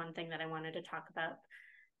this is one thing that I wanted to talk about,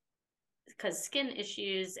 because skin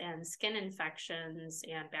issues and skin infections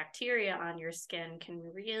and bacteria on your skin can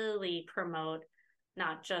really promote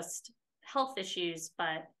not just health issues,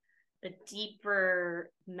 but a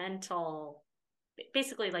deeper mental,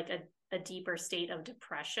 basically like a deeper state of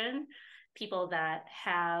depression. People that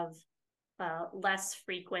have less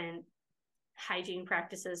frequent hygiene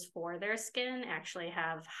practices for their skin actually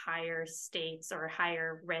have higher states or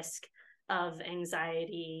higher risk of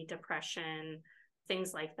anxiety, depression,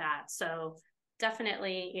 things like that. So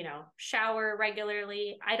definitely, you know, shower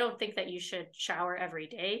regularly. I don't think that you should shower every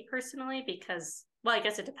day personally, because, well, I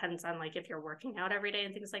guess it depends on like if you're working out every day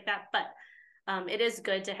and things like that. But it is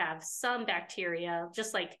good to have some bacteria,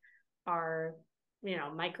 just like our, you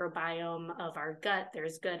know, microbiome of our gut.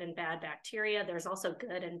 There's good and bad bacteria. There's also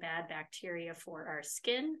good and bad bacteria for our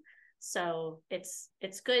skin. So it's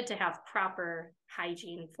good to have proper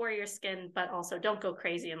hygiene for your skin, but also don't go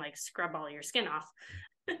crazy and like scrub all your skin off.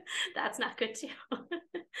 That's not good too.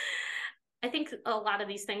 I think a lot of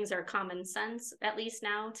these things are common sense, at least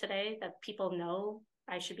now today, that people know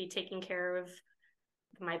I should be taking care of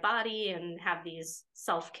my body and have these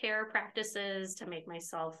self-care practices to make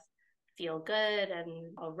myself feel good.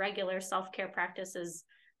 And a regular self-care practice is,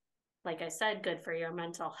 like I said, good for your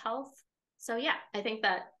mental health. So yeah, I think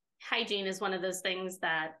that hygiene is one of those things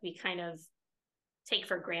that we kind of take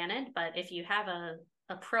for granted, but if you have a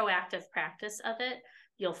proactive practice of it,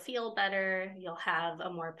 you'll feel better, you'll have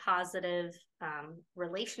a more positive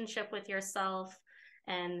relationship with yourself,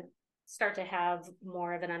 and start to have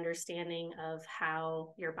more of an understanding of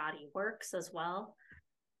how your body works as well.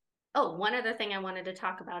 Oh, one other thing I wanted to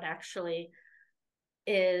talk about actually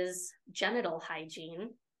is genital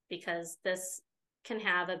hygiene, because this can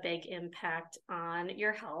have a big impact on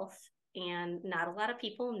your health. And not a lot of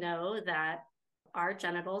people know that our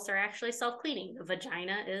genitals are actually self-cleaning. The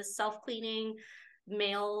vagina is self-cleaning.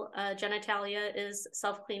 Male genitalia is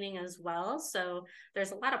self-cleaning as well. So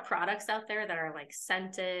there's a lot of products out there that are like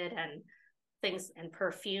scented and things and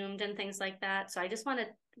perfumed and things like that. So I just want to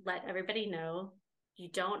let everybody know you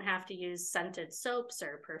don't have to use scented soaps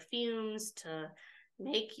or perfumes to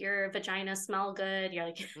make your vagina smell good. You're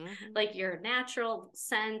like, like your natural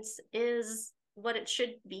scent is what it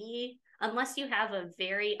should be, unless you have a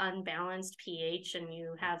very unbalanced pH and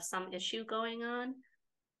you have some issue going on.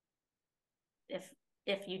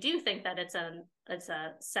 If you do think that it's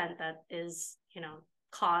a scent that is, you know,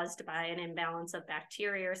 caused by an imbalance of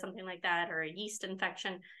bacteria or something like that, or a yeast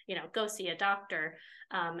infection, you know, go see a doctor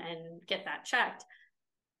and get that checked.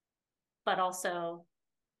 But also,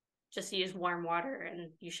 just use warm water and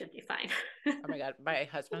you should be fine. Oh my God. My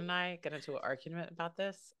husband and I get into an argument about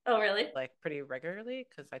this. Oh, really? Like pretty regularly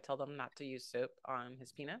because I tell them not to use soap on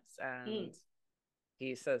his penis. And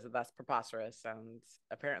he says that that's preposterous. And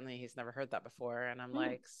apparently he's never heard that before. And I'm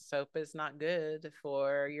like, soap is not good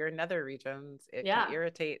for your nether regions. It can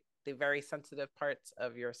irritate the very sensitive parts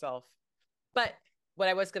of yourself. But what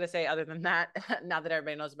I was going to say, other than that, now that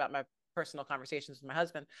everybody knows about my personal conversations with my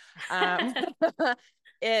husband,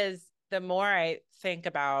 is the more I think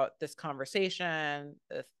about this conversation,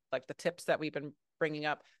 like the tips that we've been bringing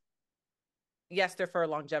up, yes, they're for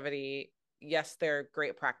longevity. Yes, they're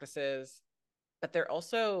great practices, but they're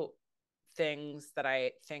also things that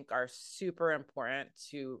I think are super important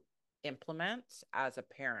to implement as a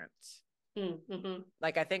parent.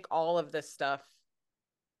 Like, I think all of this stuff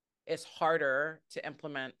is harder to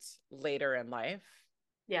implement later in life.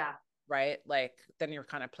 Yeah. Right? Like, then you're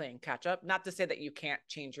kind of playing catch up. Not to say that you can't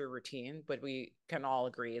change your routine, but we can all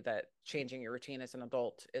agree that changing your routine as an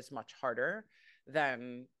adult is much harder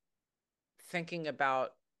than thinking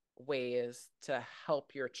about ways to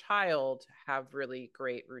help your child have really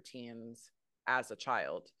great routines as a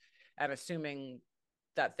child, and assuming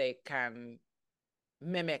that they can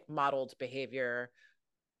mimic modeled behavior.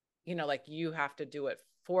 You know, like, you have to do it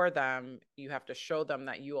for them. You have to show them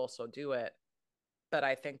that you also do it. But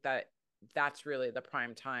I think that that's really the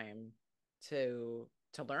prime time to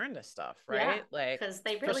learn this stuff, right? Yeah, like, because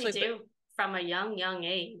they really do from a young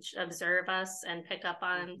age observe us and pick up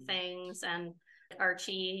on things. And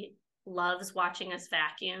Archie loves watching us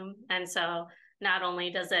vacuum, and so not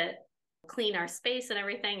only does it clean our space and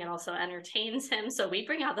everything, it also entertains him. So we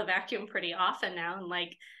bring out the vacuum pretty often now, and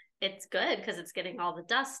like, it's good because it's getting all the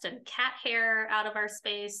dust and cat hair out of our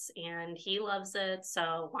space, and he loves it.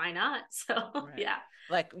 So why not? So yeah.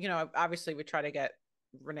 Like, you know, obviously we try to get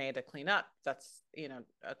Renee to clean up. That's, you know,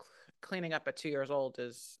 cleaning up at 2 years old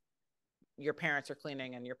is, your parents are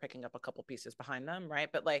cleaning and you're picking up a couple pieces behind them, right?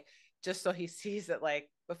 But like, just so he sees that, like,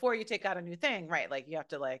 before you take out a new thing, right, like, you have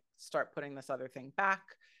to like start putting this other thing back.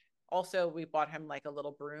 Also, we bought him like a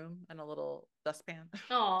little broom and a little dustpan.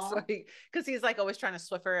 So because he's like always trying to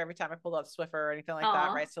Swiffer every time I pull out Swiffer or anything like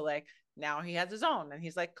that, right? So like, now he has his own, and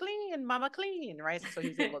he's like, clean, mama, clean, right? So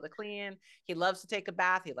he's able to clean. He loves to take a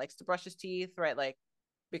bath. He likes to brush his teeth, right? Like,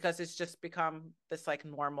 because it's just become this like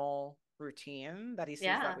normal routine that he sees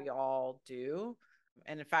that we all do.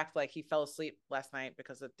 And in fact, like, he fell asleep last night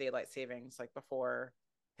because of daylight savings, like before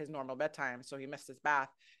his normal bedtime. So he missed his bath.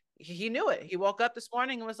 He knew it. He woke up this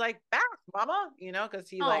morning and was like, bath, mama, you know, because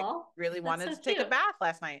he like really wanted to take a bath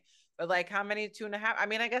last night. But like, how many 2.5? I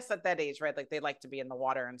mean, I guess at that age, right? Like, they like to be in the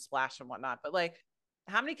water and splash and whatnot. But like,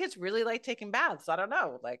 how many kids really like taking baths? I don't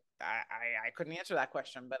know. Like, I couldn't answer that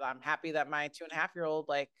question, but I'm happy that my 2.5-year-old,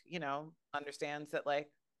 like, you know, understands that like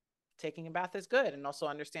taking a bath is good, and also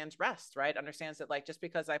understands rest, right? Understands that like, just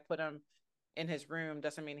because I put him in his room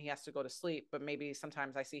doesn't mean he has to go to sleep, but maybe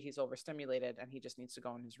sometimes I see he's overstimulated and he just needs to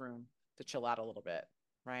go in his room to chill out a little bit,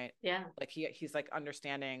 right? Yeah. Like, he's like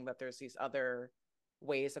understanding that there's these other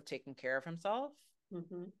ways of taking care of himself,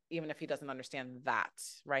 even if he doesn't understand that,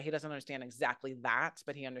 right? He doesn't understand exactly that,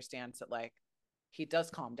 but he understands that like, he does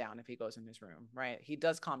calm down if he goes in his room, right? He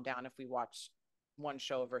does calm down if we watch one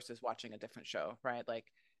show versus watching a different show, right? Like,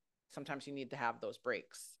 sometimes you need to have those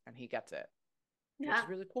breaks, and he gets it, which is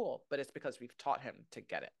really cool. But it's because we've taught him to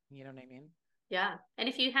get it. You know what I mean? Yeah. And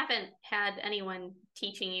if you haven't had anyone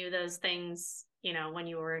teaching you those things, you know, when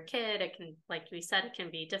you were a kid, it can, like we said, it can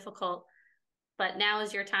be difficult. But now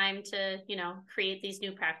is your time to, you know, create these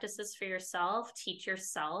new practices for yourself, teach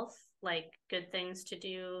yourself like good things to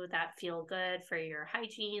do that feel good for your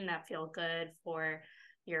hygiene, that feel good for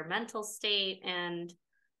your mental state, and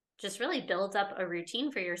just really build up a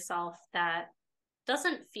routine for yourself that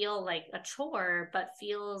doesn't feel like a chore, but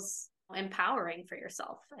feels empowering for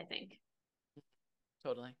yourself, I think.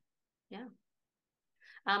 Totally. Yeah.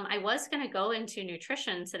 I was going to go into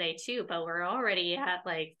nutrition today too, but we're already at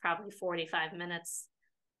like probably 45 minutes.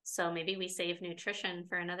 So maybe we save nutrition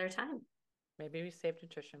for another time. Maybe we save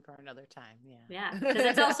nutrition for another time. Yeah. Yeah.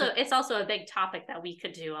 Because it's also a big topic that we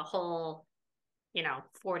could do a whole, you know,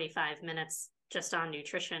 45 minutes just on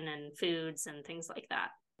nutrition and foods and things like that.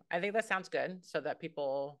 I think that sounds good, so that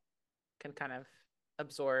people can kind of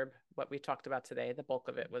absorb what we talked about today. The bulk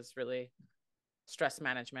of it was really stress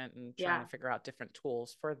management and trying to figure out different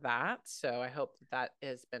tools for that. So I hope that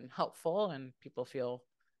has been helpful and people feel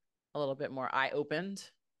a little bit more eye-opened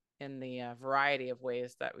in the variety of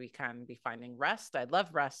ways that we can be finding rest. I love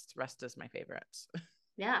rest. Rest is my favorite.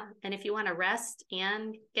 Yeah. And if you want to rest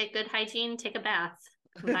and get good hygiene, take a bath.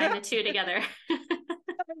 Combine the two together.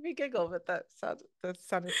 That would me giggle, but that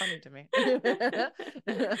sounded funny to me.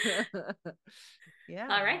 Yeah.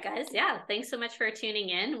 All right, guys. Yeah. Thanks so much for tuning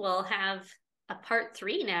in. We'll have a part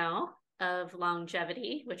 3 now of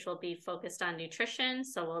longevity, which will be focused on nutrition.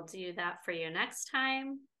 So we'll do that for you next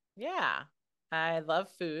time. Yeah. I love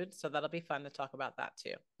food, so that'll be fun to talk about that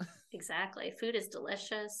too. Exactly. Food is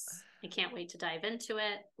delicious. I can't wait to dive into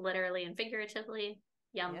it, literally and figuratively.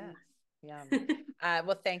 Yum. Yes. Yum.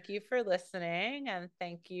 Well, thank you for listening, and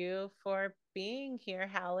thank you for being here,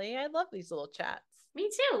 Hallie. I love these little chats. Me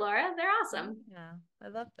too, Laura. They're awesome. Yeah, I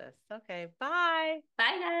love this. Okay, bye.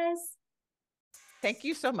 Bye, guys. Thank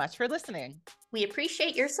you so much for listening. We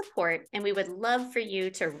appreciate your support, and we would love for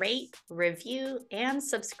you to rate, review, and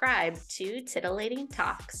subscribe to Titillating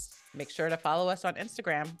Talks. Make sure to follow us on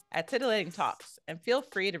Instagram at Titillating Talks, and feel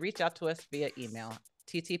free to reach out to us via email,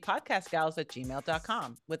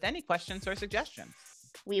 ttpodcastgals@gmail.com, with any questions or suggestions.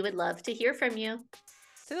 We would love to hear from you.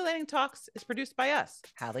 Titillating Talks is produced by us,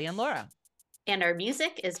 Hallie and Laura. And our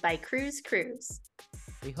music is by Cruz Cruz.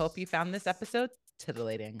 We hope you found this episode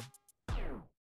titillating.